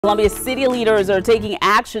Columbia city leaders are taking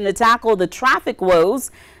action to tackle the traffic woes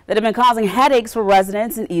that have been causing headaches for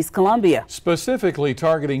residents in East Columbia. Specifically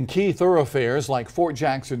targeting key thoroughfares like Fort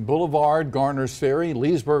Jackson Boulevard, Garners Ferry,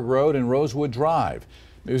 Leesburg Road, and Rosewood Drive.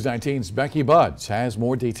 News 19's Becky Buds has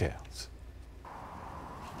more details.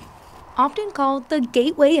 Often called the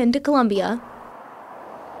gateway into Columbia,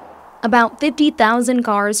 about 50,000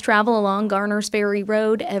 cars travel along Garners Ferry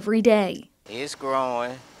Road every day. It's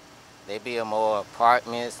growing. There be more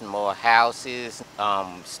apartments, more houses,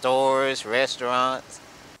 stores, restaurants.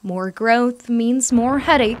 More growth means more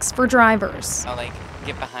headaches for drivers. I'll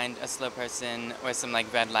get behind a slow person or some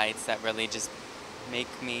red lights that really just make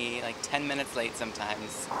me 10 minutes late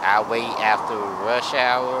sometimes. I wait after rush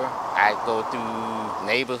hour. I go through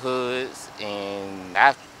neighborhoods and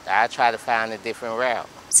I try to find a different route.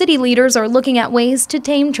 City leaders are looking at ways to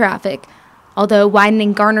tame traffic. Although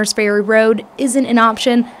widening Garners Ferry Road isn't an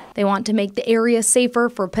option, they want to make the area safer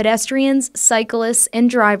for pedestrians, cyclists, and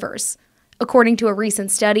drivers. According to a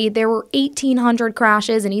recent study, there were 1,800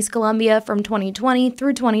 crashes in East Columbia from 2020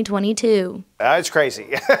 through 2022. It's crazy.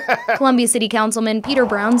 Columbia City Councilman Peter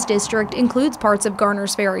Brown's district includes parts of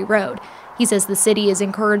Garners Ferry Road. He says the city is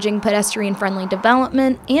encouraging pedestrian-friendly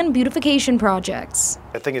development and beautification projects.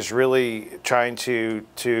 I think it's really trying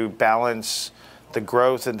to balance the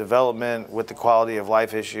growth and development with the quality of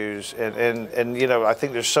life issues. And you know, I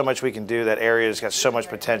think there's so much we can do. That area's got so much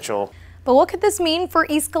potential. But what could this mean for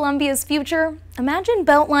East Columbia's future? Imagine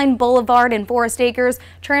Beltline Boulevard and Forest Acres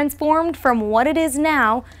transformed from what it is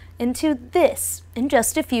now into this in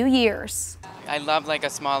just a few years. I love a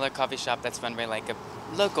smaller coffee shop that's run by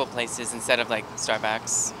local places instead of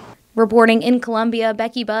Starbucks. Reporting in Columbia,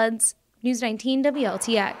 Becky Buds, News 19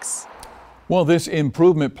 WLTX. Well, this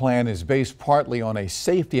improvement plan is based partly on a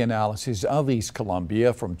safety analysis of East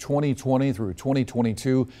Columbia from 2020 through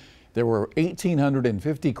 2022. There were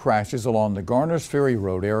 1,850 crashes along the Garners Ferry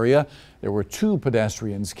Road area. There were 2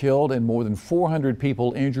 pedestrians killed and more than 400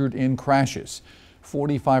 people injured in crashes.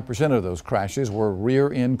 45% of those crashes were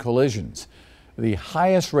rear-end collisions. The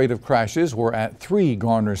highest rate of crashes were at 3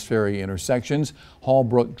 Garners Ferry intersections: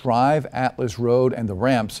 Hallbrook Drive, Atlas Road, and the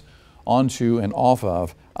ramps onto and off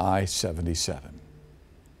of I-77.